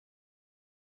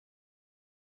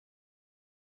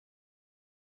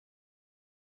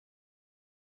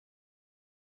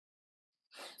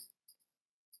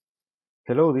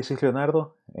Hello, this is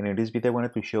Leonardo, and in this video I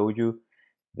wanted to show you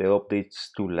the updates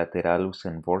to Lateralus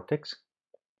and Vortex.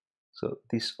 So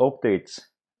these updates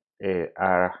uh,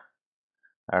 are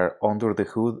are under the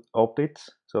hood updates,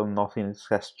 so nothing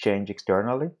has changed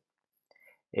externally,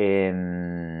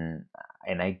 and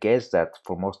I guess that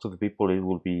for most of the people it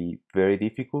will be very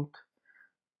difficult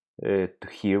to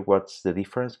hear what's the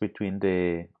difference between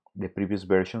the previous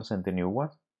versions and the new one.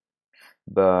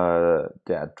 But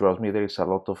yeah, trust me, there is a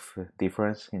lot of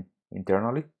difference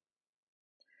internally.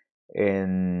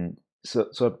 And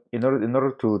so in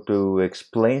order to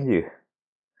explain you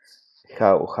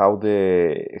how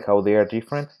they are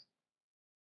different,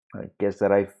 I guess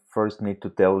that I first need to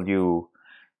tell you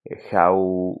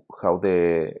how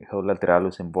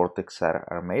Lateralus and Vortex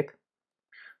are made.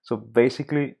 So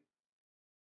basically,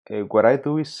 what I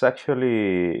do is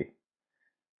actually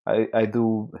I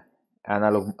do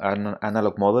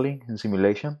analog modeling and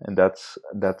simulation, and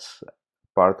that's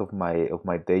part of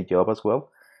my day job as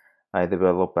well. I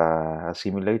develop a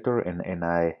simulator, and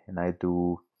I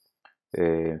do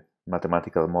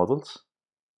mathematical models.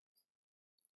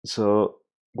 So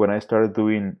when I started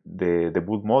doing the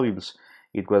vult modules,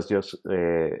 it was just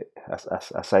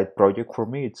a side project for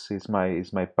me. It's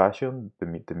my passion,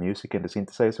 the music and the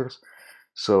synthesizers.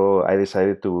 So I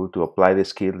decided to apply the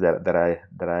skills that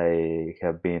I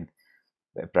have been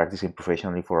practicing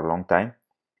professionally for a long time,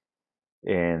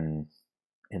 and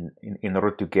in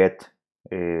order to get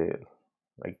uh,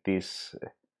 like these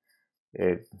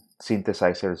uh,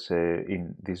 synthesizers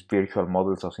in these virtual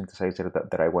models of synthesizer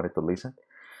that I wanted to listen.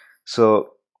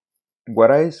 So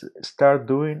what I start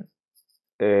doing,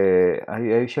 I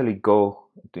usually go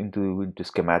into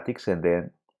schematics and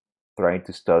then trying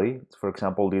to study. For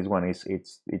example, this one is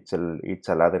it's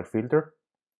a ladder filter,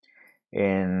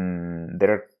 and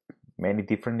there are many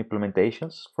different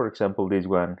implementations. For example, this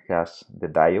one has the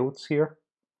diodes here,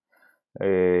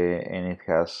 and it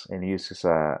uses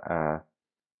a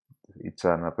it's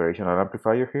an operational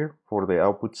amplifier here for the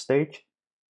output stage.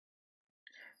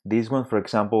 This one, for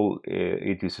example,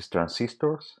 it uses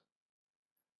transistors,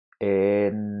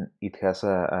 and it has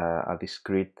a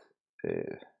discrete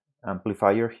uh,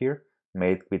 amplifier here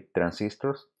made with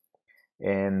transistors.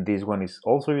 And this one is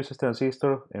also uses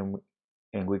transistor,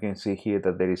 and we can see here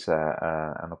that there is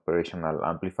an operational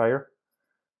amplifier.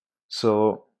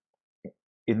 So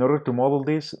in order to model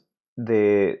this,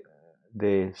 the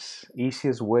the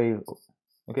easiest way,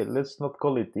 okay, let's not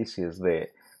call it easiest, the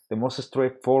most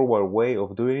straightforward way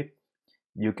of doing it,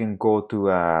 you can go to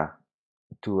a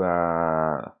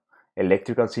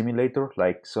electrical simulator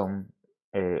like some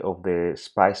of the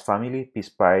Spice family,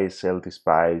 P-Spice,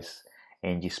 LT-Spice,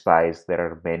 NG-Spice. There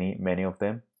are many of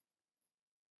them,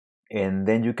 and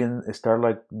then you can start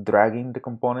like dragging the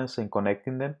components and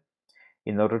connecting them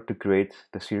in order to create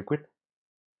the circuit,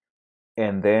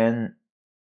 and then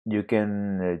you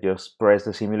can just press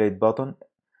the simulate button,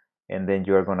 and then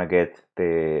you are gonna get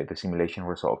the simulation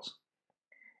results,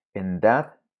 and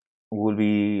that will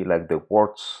be like the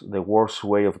worst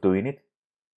way of doing it.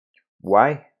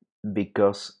 Why?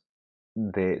 Because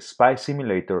the spy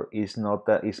simulator is not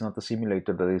a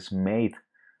simulator that is made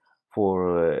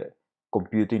for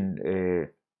computing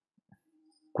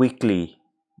quickly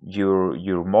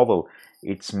your model.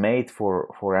 It's made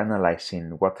for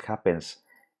analyzing what happens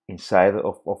inside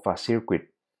of a circuit.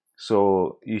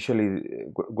 So usually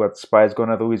what spy is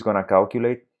gonna do is gonna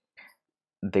calculate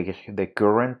the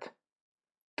current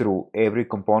through every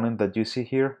component that you see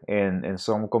here, and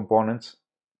some components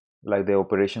like the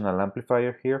operational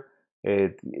amplifier here,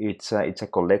 it's a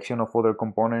collection of other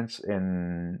components,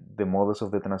 and the models of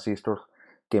the transistors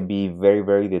can be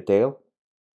very detailed.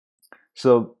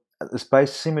 So the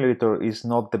spice simulator is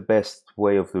not the best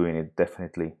way of doing it.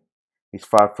 Definitely, it's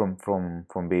far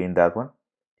from being that one.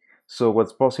 So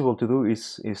what's possible to do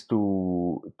is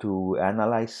to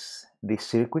analyze this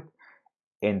circuit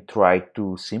and try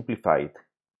to simplify it.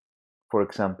 For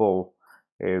example,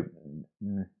 uh,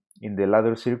 in the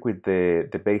ladder circuit,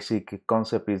 the basic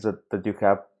concept is that you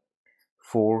have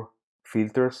four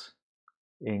filters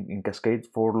in cascade,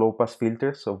 four low pass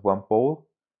filters of one pole,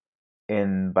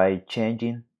 and by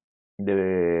changing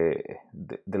the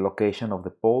location of the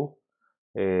pole,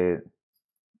 uh,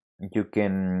 you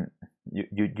can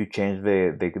you change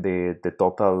the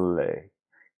total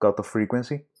cutoff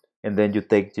frequency, and then you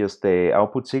take just the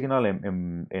output signal,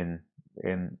 and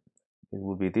it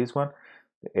will be this one,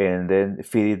 and then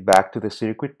feed it back to the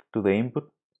circuit, to the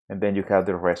input, and then you have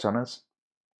the resonance.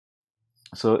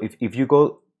 So if you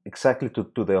go exactly uh,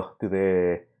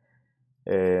 to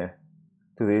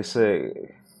this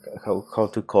how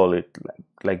to call it,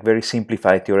 like very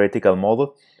simplified theoretical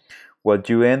model, what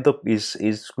you end up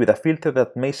is with a filter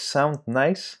that may sound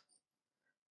nice,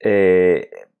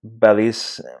 but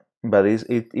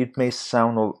it may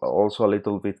sound also a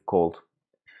little bit cold.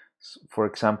 For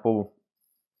example,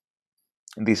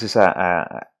 this is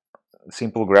a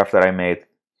simple graph that I made,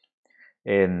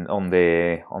 and on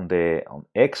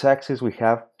x-axis we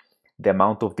have the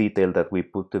amount of detail that we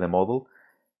put to the model,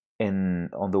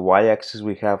 and on the y-axis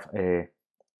we have a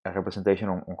representation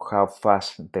on how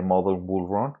fast the model will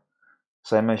run.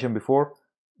 As I mentioned before,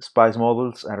 SPICE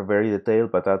models are very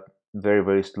detailed but are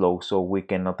very slow, so we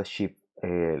cannot achieve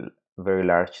a very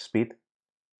large speed.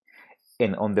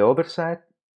 And on the other side,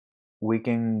 we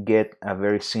can get a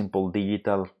very simple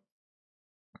digital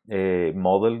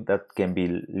model that can be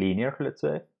linear, let's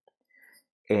say.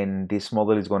 And this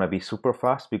model is going to be super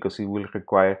fast because it will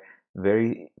require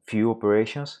very few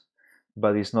operations,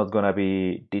 but it's not going to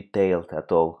be detailed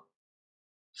at all.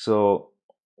 So,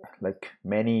 like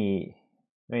many,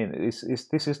 I mean, this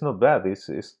is not bad.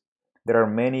 There are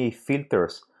many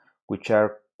filters which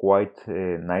are quite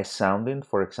nice sounding.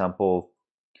 For example,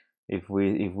 if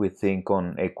we think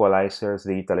on equalizers,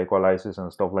 digital equalizers,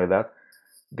 and stuff like that,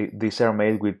 these are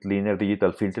made with linear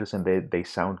digital filters, and they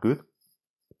sound good,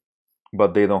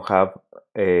 but they don't have.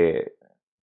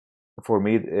 For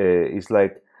me, it's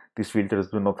like these filters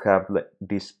do not have like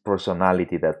this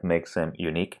personality that makes them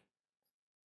unique.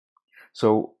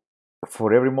 So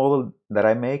for every model that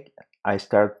I make, I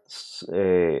start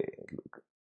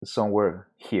somewhere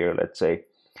here. Let's say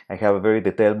I have a very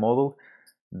detailed model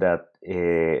that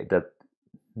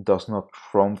does not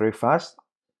run very fast,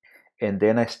 and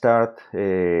then I start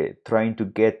trying to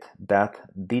get that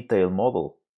detailed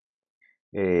model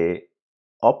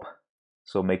up,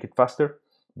 so make it faster,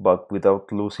 but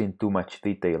without losing too much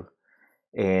detail.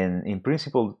 And in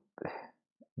principle,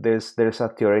 there's a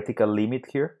theoretical limit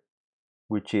here,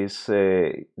 which is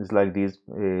like this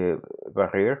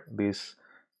barrier. This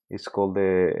is called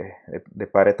the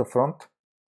Pareto front.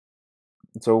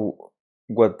 So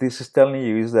what this is telling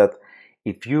you is that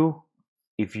if you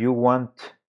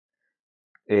want,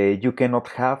 you cannot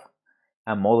have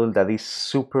a model that is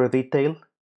super detailed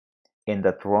and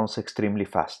that runs extremely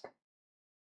fast.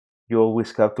 You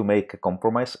always have to make a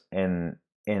compromise, and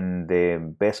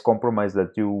the best compromise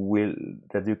that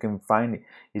you can find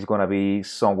is going to be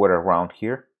somewhere around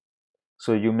here.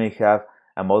 So you may have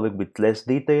a model with less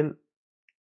detail,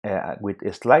 with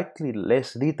slightly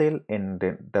less detail, and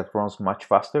that runs much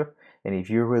faster. And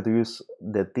if you reduce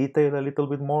the detail a little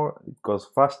bit more, it goes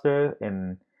faster,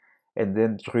 and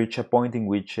then reach a point in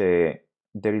which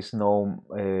there is no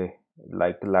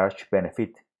like large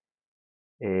benefit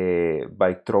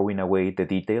by throwing away the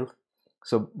detail.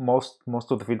 So most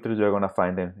of the filters you're gonna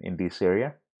find them in this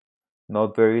area,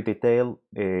 not very detailed,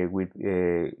 with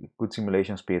good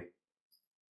simulation speed.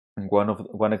 And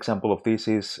one example of this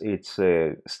is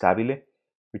Stabile,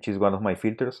 which is one of my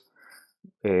filters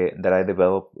that I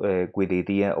developed with the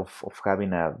idea of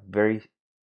having a very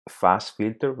fast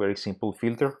filter, very simple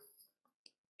filter,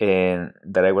 and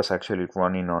that I was actually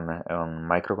running on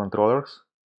microcontrollers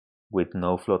with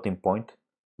no floating point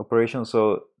operation.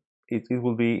 So it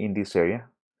will be in this area.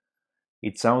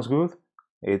 It sounds good.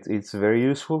 It's very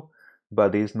useful,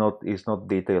 but it's not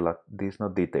detailed. It's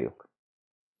not detailed.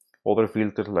 Other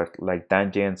filters like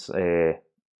tangents.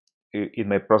 In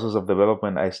my process of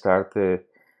development, I start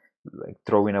like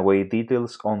throwing away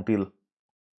details until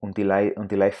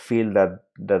I feel that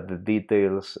the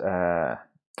details. I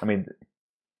mean,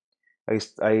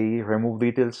 I remove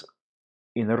details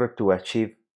in order to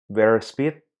achieve better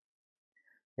speed,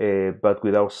 but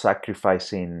without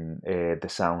sacrificing the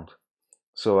sound.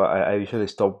 So I usually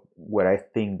stop where I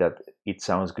think that it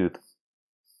sounds good.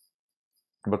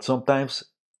 But sometimes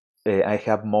I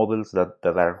have models that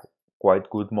are quite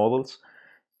good models,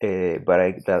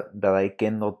 but that I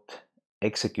cannot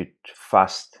execute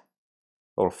fast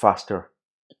or faster.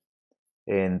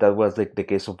 And that was the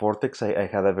case of Vortex. I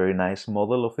had a very nice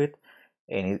model of it,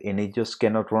 and it just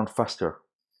cannot run faster.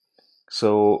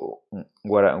 So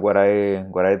what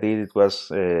I did, it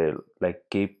was like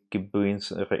keep doing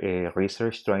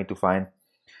research, trying to find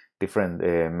different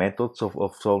methods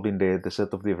of solving the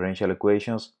set of differential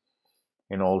equations,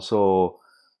 and also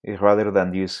rather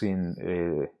than using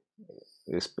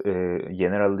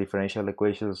general differential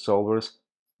equation solvers,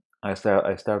 I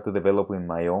started developing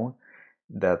my own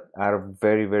that are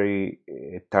very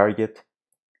target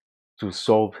to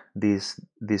solve this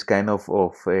kind of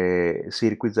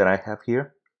circuits that I have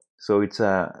here. So it's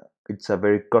a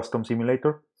very custom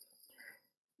simulator.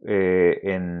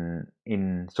 And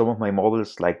in some of my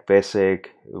models like VESEC,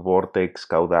 Vortex,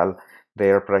 Caudal, they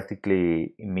are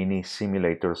practically mini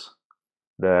simulators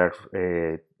that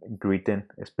are written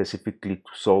specifically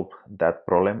to solve that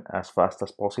problem as fast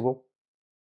as possible.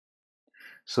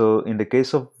 So in the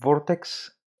case of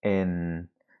Vortex and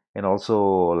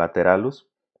also Lateralus,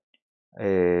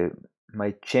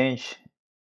 my change,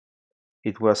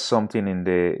 it was something in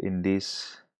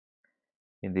this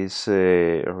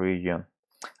region.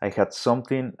 I had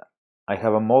something. I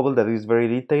have a model that is very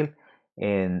detailed,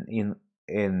 and in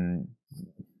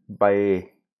by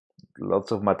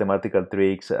lots of mathematical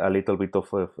tricks, a little bit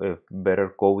of better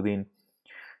coding,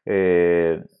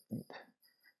 I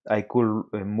could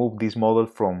move this model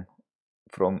from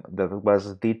that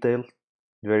was detailed,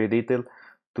 very detailed,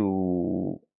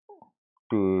 to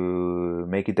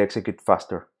make it execute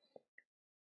faster.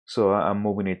 So I'm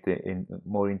moving it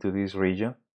more into this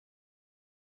region,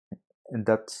 and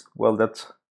that's what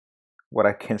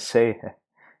I can say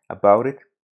about it.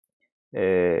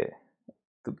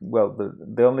 Well,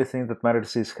 the only thing that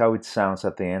matters is how it sounds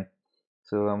at the end.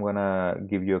 So I'm gonna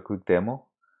give you a quick demo.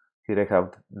 Here I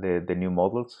have the new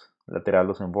models,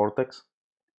 Lateralus and Vortex.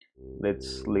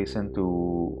 Let's listen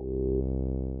to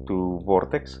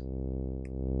Vortex.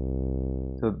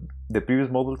 So the previous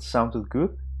models sounded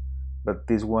good, but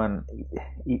this one,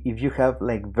 if you have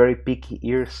like very picky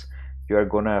ears, you are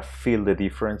gonna feel the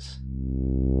difference.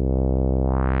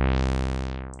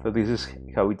 So this is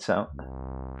how it sounds.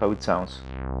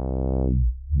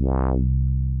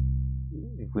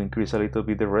 If we increase a little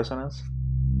bit the resonance,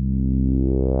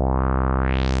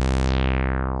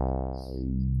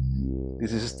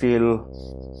 this is still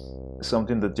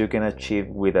something that you can achieve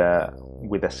with a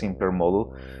simpler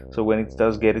model. So when it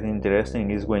starts getting interesting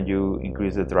is when you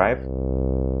increase the drive.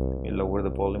 You lower the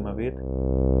volume a bit,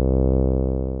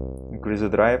 increase the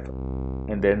drive,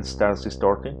 and then starts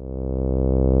distorting.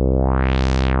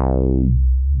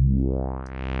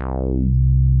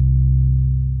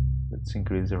 Let's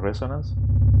increase the resonance.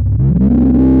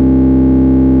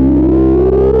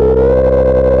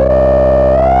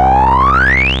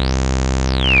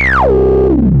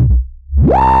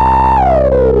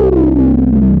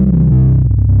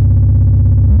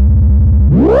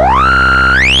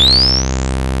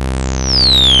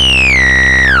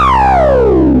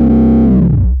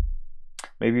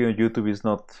 Maybe on YouTube is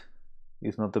not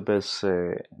the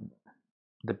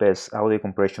best audio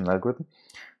compression algorithm,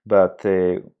 but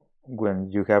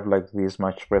when you have like this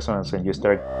much resonance and you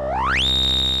start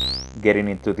getting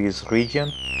into this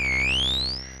region,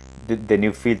 the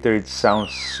new filter, it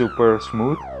sounds super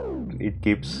smooth. It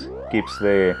keeps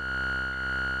the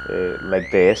like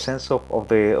the essence of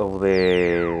the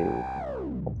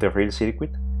real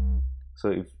circuit.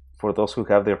 So if for those who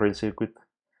have the real circuit,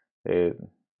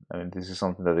 I mean, this is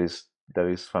something that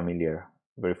is familiar,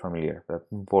 very familiar, that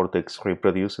Vortex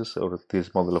reproduces, or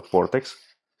this model of Vortex.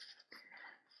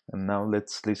 And now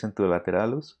let's listen to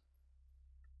Lateralus.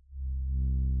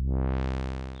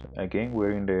 So again,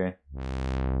 we're in the,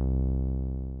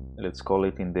 let's call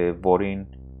it in the boring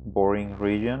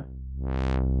region.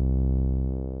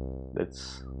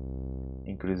 Let's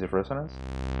increase the resonance.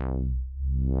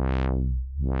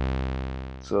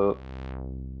 So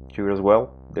here as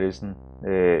well, there isn't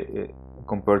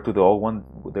compared to the old one,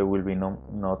 there will be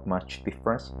not much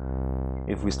difference.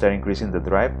 If we start increasing the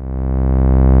drive,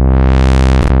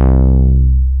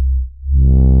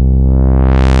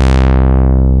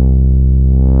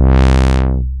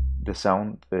 the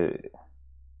sound, the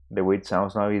way it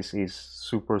sounds now is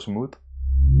super smooth.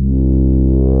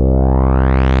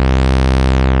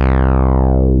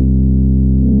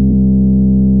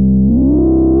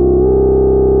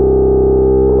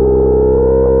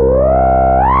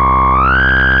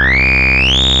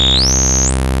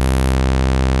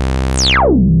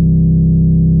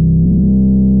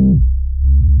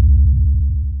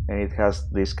 Has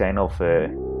this kind of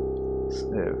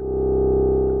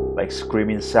like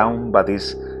screaming sound, but it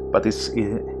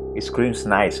screams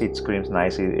nice. It screams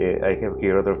nice. I have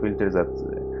here other filters that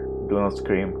do not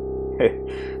scream,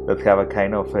 that have a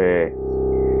kind of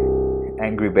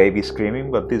angry baby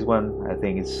screaming, but this one I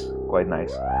think is quite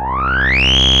nice.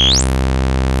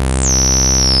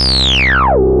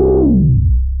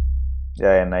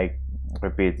 Yeah, and I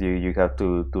repeat, you have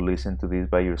to listen to this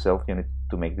by yourself. You need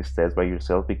to make this test by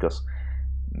yourself, because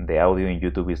the audio in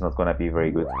YouTube is not gonna be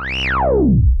very good.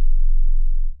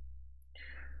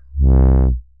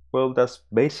 Well, that's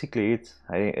basically it.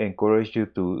 I encourage you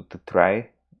to try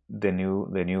the new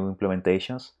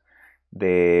implementations.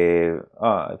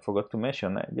 I forgot to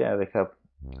mention, yeah, they have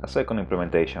a second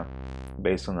implementation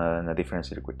based on a different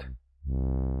circuit.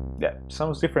 Yeah,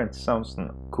 sounds different, sounds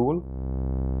cool,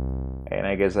 and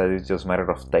I guess that it's just a matter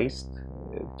of taste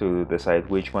to decide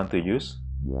which one to use.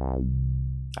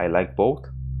 I like both.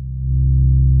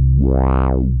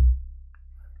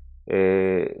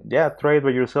 Yeah, try it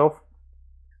by yourself.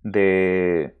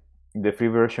 The the free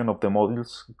version of the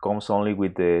modules comes only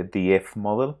with the F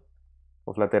model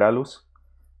of Lateralus.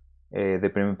 The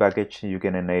premium package, you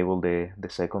can enable the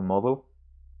second model,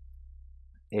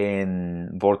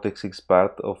 and Vortex is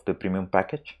part of the premium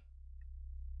package.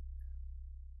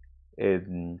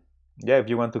 And yeah, if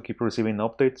you want to keep receiving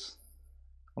updates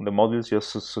on the modules,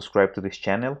 just subscribe to this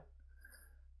channel.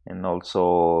 And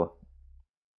also,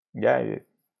 yeah,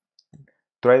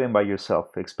 try them by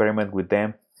yourself, experiment with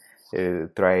them,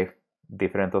 try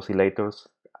different oscillators.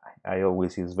 I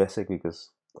always use Vesec because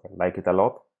I like it a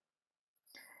lot.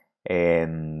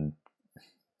 And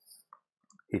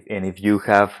if you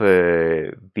have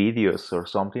videos or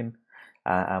something,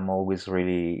 I'm always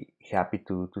really happy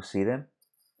to see them.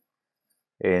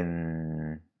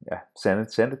 And yeah, send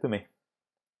it to me.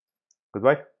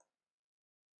 Goodbye.